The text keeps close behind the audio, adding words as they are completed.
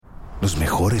Los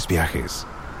mejores viajes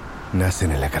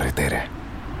nacen en la carretera,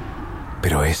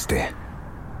 pero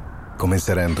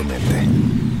comenzará en tu mente.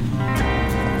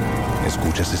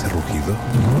 ¿Escuchas ese rugido?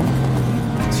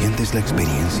 ¿Sientes la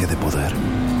experiencia de poder?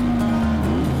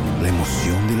 ¿La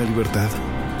emoción de la libertad?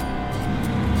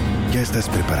 Ya estás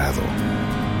preparado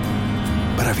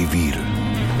para vivir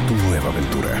tu nueva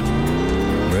aventura.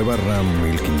 Nueva Ram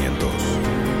 1500.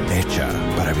 Hecha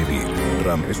para vivir.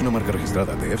 Ram es una marca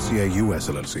registrada de FCI US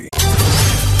LLC.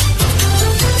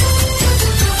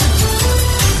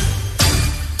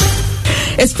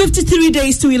 It's 53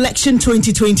 days to election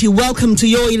 2020. Welcome to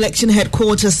your election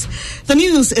headquarters. The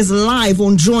news is live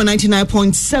on Joy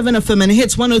 99.7 FM and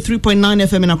hits 103.9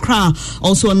 FM in Accra.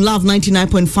 Also on Love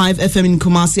 99.5 FM in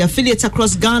Kumasi. Affiliates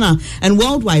across Ghana and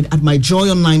worldwide at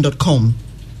myjoyonline.com.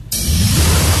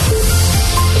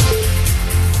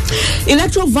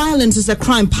 Electoral violence is a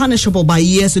crime punishable by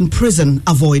years in prison.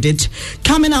 Avoid it.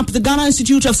 Coming up, the Ghana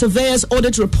Institute of Surveyors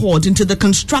audit report into the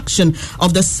construction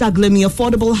of the Saglemi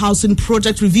Affordable Housing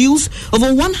Project reveals over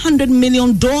 $100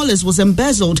 million was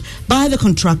embezzled by the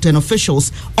contractor and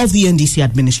officials of the NDC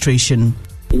administration.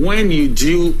 When you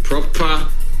do proper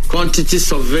quantity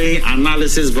survey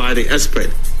analysis by the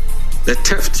expert, the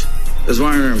theft is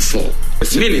 104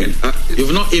 million.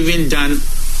 You've not even done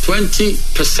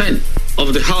 20%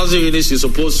 of the housing units you're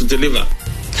supposed to deliver.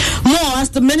 More as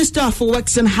the Minister for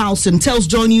Works and Housing tells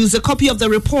Joy News a copy of the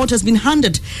report has been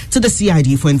handed to the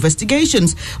CID for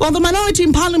investigations, while the minority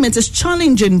in Parliament is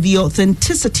challenging the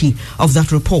authenticity of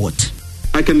that report.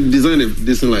 I can design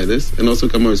this thing like this and also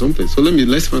come up with something. So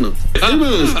let's find out.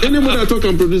 Anybody at all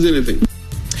can produce anything.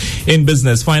 In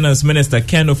business, Finance Minister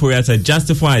Ken Oforiatta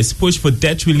justifies push for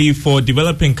debt relief for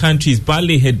developing countries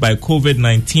badly hit by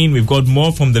COVID-19. We've got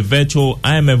more from the virtual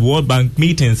IMF World Bank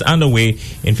meetings underway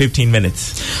in 15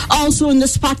 minutes. Also in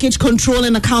this package, Control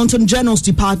and Accountant General's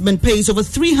Department pays over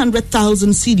 300,000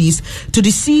 cedis to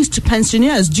deceased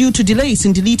pensioners due to delays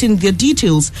in deleting their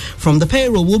details from the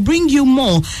payroll. We'll bring you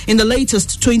more in the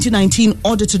latest 2019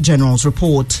 Auditor General's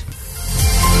report.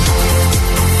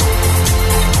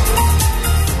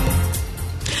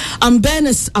 I'm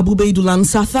Bernice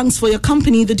Abubeidulansa. Thanks for your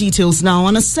company. The details now.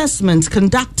 An assessment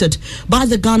conducted by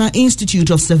the Ghana Institute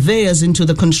of Surveyors into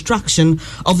the construction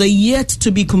of the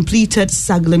yet-to-be-completed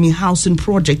Saglemi Housing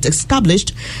Project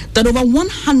established that over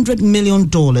 $100 million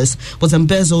was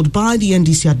embezzled by the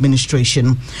NDC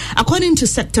administration. According to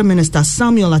Sector Minister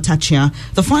Samuel Atachia,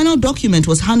 the final document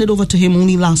was handed over to him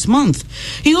only last month.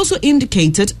 He also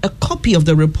indicated a copy of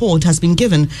the report has been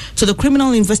given to the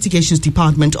Criminal Investigations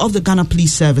Department of the Ghana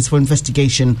Police Service for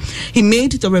investigation. He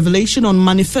made the revelation on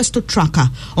Manifesto Tracker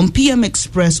on PM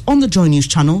Express on the Joy News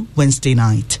channel Wednesday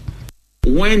night.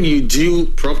 When you do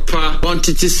proper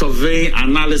quantity survey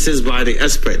analysis by the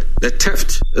expert, the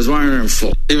theft is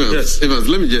 104 Evans,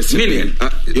 let me just million.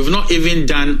 You've not even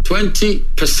done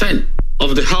 20%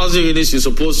 of the housing units you're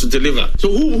supposed to deliver.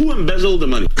 So who embezzled the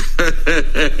money?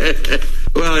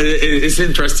 Well, it's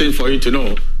interesting for you to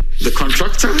know. The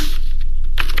contractor,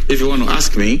 if you want to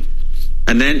ask me,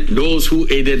 and then those who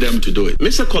aided them to do it.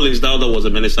 Mr. Collins Dowder was a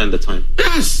minister at the time.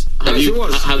 Yes, he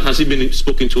was. Has he been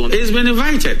spoken to? He's been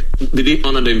invited. Did he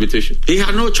honor the invitation? He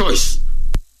had no choice.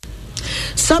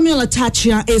 Samuel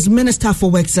Atachia is Minister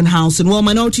for Works and Housing, while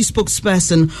minority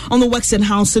spokesperson on the Works and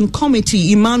Housing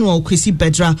Committee, Emmanuel Kwesi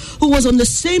Bedra, who was on the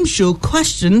same show,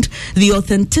 questioned the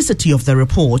authenticity of the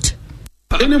report.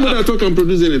 Anybody at all can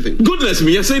produce anything. Goodness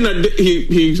me, you're saying that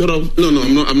he sort of... No,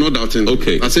 I'm not doubting.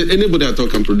 Okay. I said anybody at all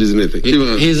can produce anything.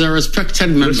 He's a respected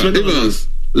member. Evans,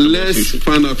 let's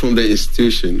find out from the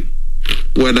institution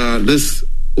whether this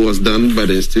was done by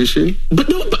the institution. But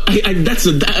no, I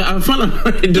found out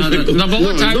very difficult. No, but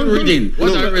what are you reading?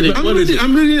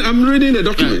 I'm reading the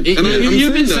document. You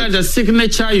even said the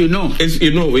signature,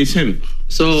 it's him.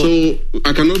 So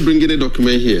I cannot bring any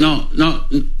document here. No.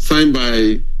 Signed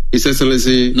by His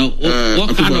Excellency. No.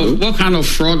 What kind of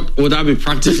fraud would I be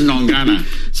practicing on Ghana?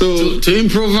 So to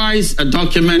improvise a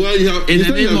document in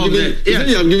the name of the... Yes.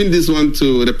 You have given this one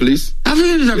to the police? I've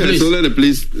given it to the police. So let the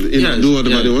police do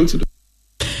whatever they want to do.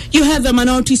 You have the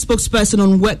minority spokesperson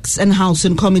on Works and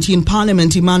Housing Committee in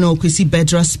Parliament, Emmanuel Kwesi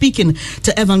Bedra, speaking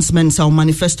to Evans Mensah on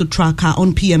Manifesto Tracker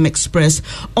on PM Express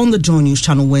on the Joy News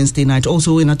channel Wednesday night.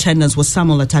 Also in attendance was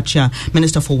Samuel Atachia,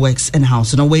 Minister for Works and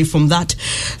Housing. Away from that,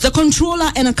 the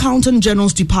Controller and Accountant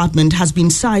General's Department has been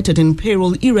cited in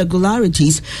payroll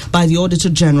irregularities by the Auditor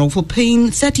General for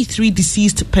paying 33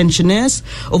 deceased pensioners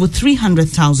over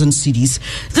 300,000 cedis.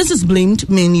 This is blamed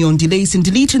mainly on delays in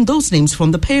deleting those names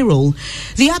from the payroll.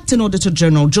 The Acting Auditor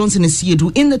General Johnson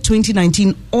Esiedu, in the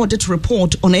 2019 audit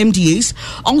report on MDAs,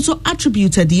 also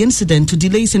attributed the incident to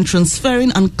delays in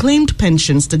transferring unclaimed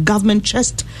pensions to government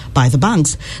chest by the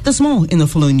banks. There's more in the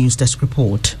following News Desk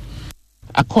report.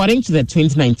 According to the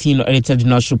 2019 Auditor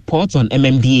General's report on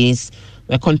MMDAs,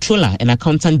 the Controller and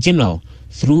Accountant General,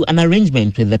 through an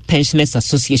arrangement with the pensioners'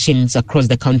 associations across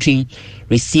the country,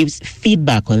 receives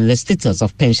feedback on the status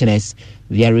of pensioners.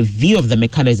 Their review of the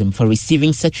mechanism for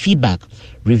receiving such feedback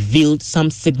revealed some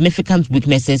significant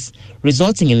weaknesses,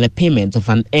 resulting in the payment of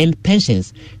unearned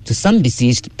pensions to some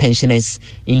deceased pensioners.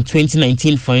 In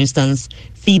 2019, for instance,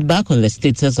 feedback on the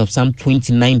status of some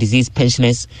 29 deceased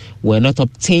pensioners were not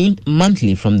obtained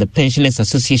monthly from the Pensioners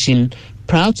Association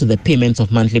prior to the payment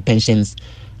of monthly pensions.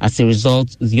 As a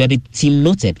result, the audit team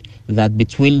noted that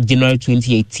between January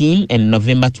 2018 and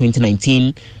November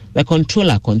 2019, the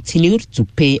controller continued to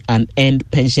pay unearned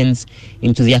pensions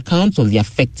into the accounts of the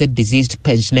affected deceased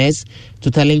pensioners,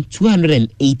 totaling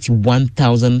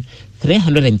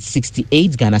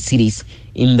 281,368 Ghana cedis.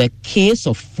 In the case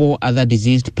of 4 other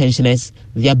deceased pensioners,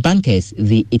 their bankers,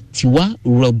 the Etiwa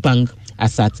Rural Bank,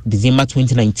 as at December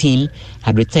 2019,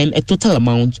 had returned a total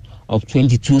amount of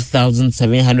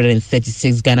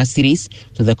 22,736 Ghana cedis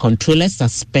to the controller's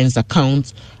suspense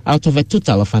account out of a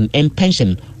total of an earned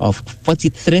pension of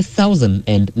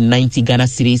 43,090 Ghana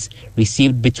cedis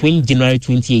received between January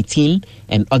 2018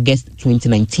 and August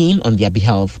 2019 on their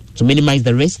behalf. To minimize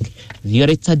the risk, the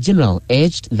Auditor General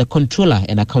urged the Controller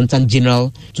and Accountant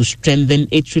General to strengthen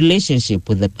its relationship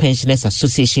with the pensioners'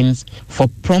 associations for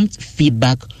prompt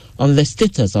feedback on the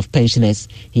status of pensioners.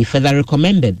 He further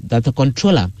recommended that the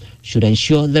Controller should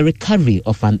ensure the recovery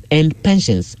of unearned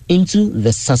pensions into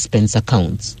the suspense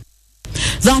accounts.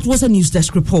 That was a News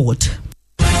Desk report.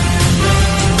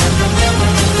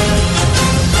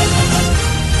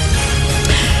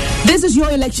 This is your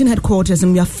election headquarters,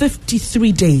 and we are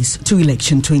 53 days to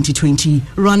election 2020.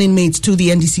 Running mate to the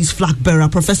NDC's flag bearer,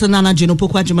 Professor Nana Jane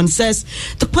Opoku-Agyeman, says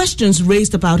the questions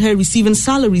raised about her receiving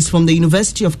salaries from the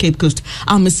University of Cape Coast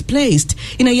are misplaced.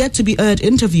 In a yet-to-be-heard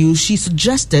interview, she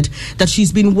suggested that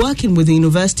she's been working with the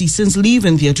university since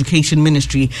leaving the Education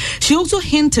Ministry. She also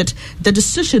hinted the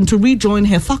decision to rejoin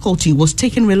her faculty was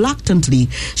taken reluctantly.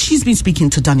 She's been speaking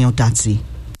to Daniel Dadzi.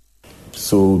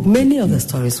 So many of the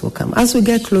stories will come as we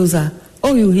get closer.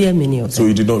 Oh, you hear many of them. So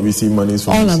you did not receive money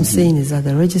from all I'm saying is that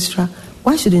the registrar,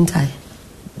 why shouldn't I?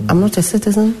 I'm not a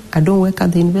citizen. I don't work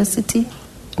at the university.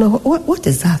 No, what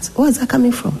is that? Where is that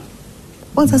coming from?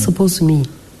 What's that supposed to mean?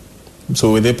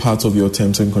 So were they part of your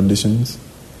terms and conditions?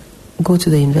 Go to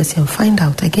the university and find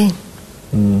out again.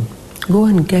 Go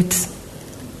and get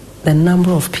the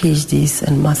number of PhDs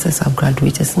and masters I've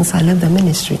graduated since I left the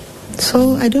ministry.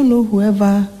 So I don't know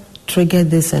whoever triggered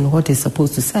this and what it's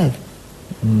supposed to serve.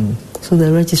 So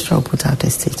the registrar put out a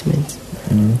statement.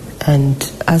 And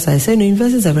as I said, the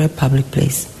university is a very public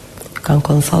place. You can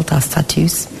consult our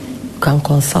statutes, you can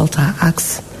consult our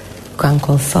acts, you can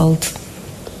consult,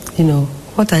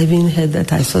 what I even heard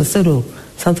that I said,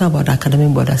 something about the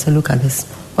academic board. I said, look at this.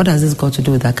 What has this got to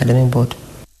do with the academic board?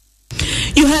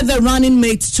 You heard the running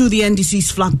mate to the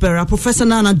NDC's flag bearer, Professor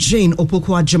Nana Jane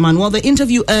Opoku-Agyeman. While the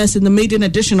interview airs in the maiden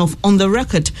edition of On the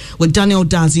Record with Daniel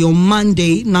Dadzi on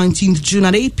Monday, 19th June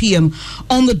at 8 p.m.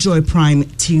 on the Joy Prime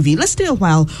TV. Let's stay a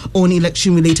while on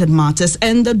election-related matters.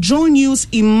 And the Joy News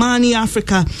Imani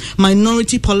Africa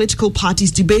Minority Political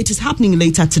Parties debate is happening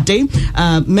later today.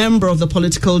 Member of the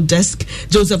political desk,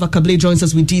 Joseph Akable, joins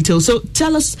us with details. So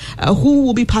tell us who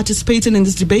will be participating in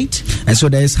this debate? And so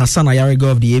there is Hassan Ayarigo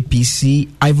of the APC,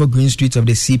 Ivor Greenstreet of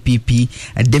the CPP,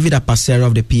 and David Apasera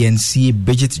of the PNC,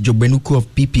 Bridget Jobenuku of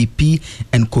PPP,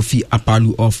 and Kofi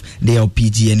Apalu of the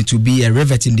LPG. And it will be a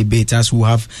riveting debate as we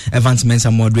have Evans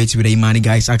Mensah moderate with the Imani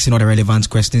guys asking all the relevant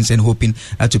questions and hoping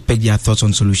to pick their thoughts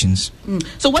on solutions.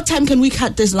 So what time can we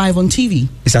cut this live on TV?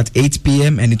 It's at 8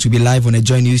 p.m. and it will be live on the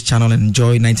Joy News channel and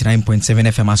Joy 99.7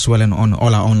 FM as well, and on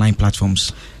all our online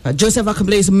platforms. Joseph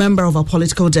Akable is a member of our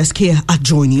political desk here at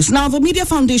Joy News. Now, the Media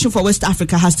Foundation for West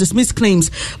Africa has dismissed claims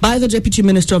by the Deputy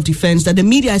Minister of Defence that the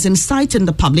media is inciting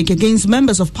the public against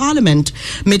members of Parliament.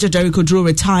 Major Derek Oduro,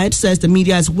 retired, says the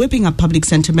media is whipping up public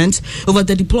sentiment over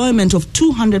the deployment of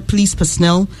 200 police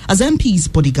personnel as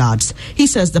MPs' bodyguards. He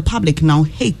says the public now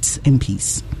hates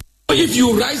MPs. If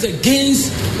you rise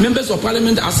against members of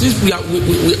Parliament as if we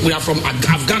are from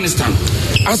Afghanistan,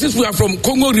 as if we are from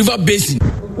Congo River Basin,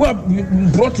 we are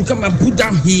brought to come and put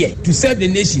down here to serve the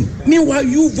nation. Meanwhile,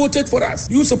 you voted for us.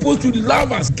 You're supposed to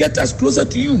love us, get us closer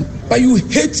to you, but you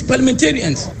hate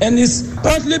parliamentarians. And it's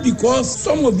partly because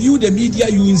some of you, the media,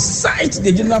 you incite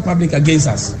the general public against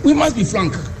us. We must be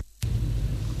frank.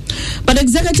 But The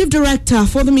executive director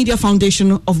for the Media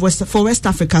Foundation of West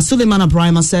Africa, Suleiman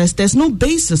Abrahima, says there's no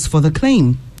basis for the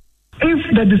claim. If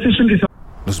the decision is...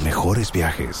 Los mejores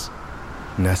viajes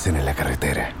nacen en la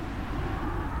carretera,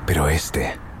 pero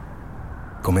este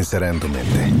comenzará en tu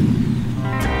mente.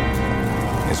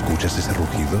 ¿Escuchas ese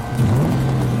rugido?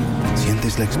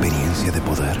 ¿Sientes la experiencia de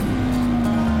poder?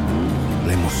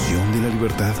 ¿La emoción de la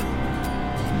libertad?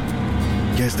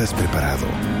 Ya estás preparado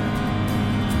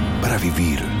para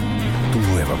vivir tu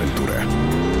nueva aventura.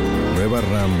 Nueva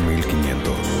RAM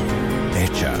 1500,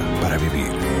 hecha para vivir.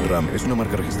 RAM es una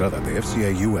marca registrada de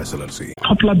FCA US LLC.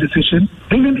 Popular decision,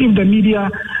 even if the media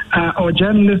or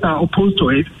journalists are opposed to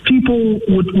it, people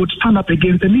would stand up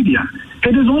against the media.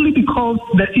 It is only because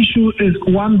the issue is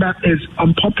one that is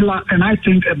unpopular and I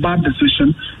think a bad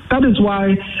decision. That is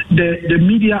why the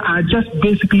media are just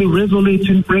basically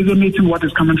resonating what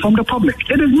is coming from the public.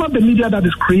 It is not the media that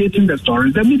is creating the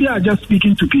stories. The media are just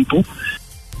speaking to people.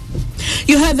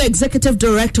 You heard the executive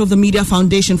director of the Media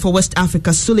Foundation for West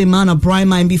Africa, Suleiman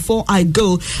Abrahima. And before I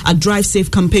go, a Drive Safe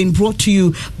campaign brought to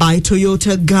you by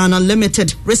Toyota Ghana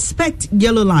Limited. Respect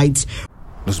yellow lights.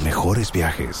 Los mejores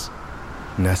viajes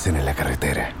nacen en la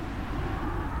carretera,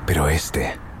 pero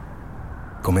este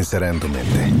comenzará en tu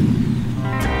mente.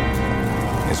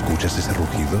 ¿Escuchas ese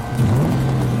rugido?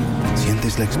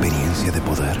 ¿Sientes la experiencia de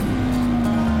poder?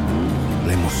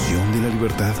 ¿La emoción de la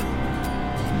libertad?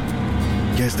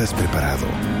 Ya estás preparado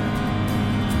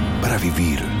para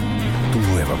vivir tu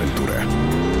nueva aventura.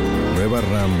 Nueva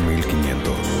RAM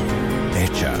 1500,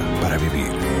 hecha para vivir.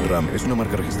 RAM es una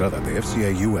marca registrada de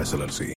FCA US LLC.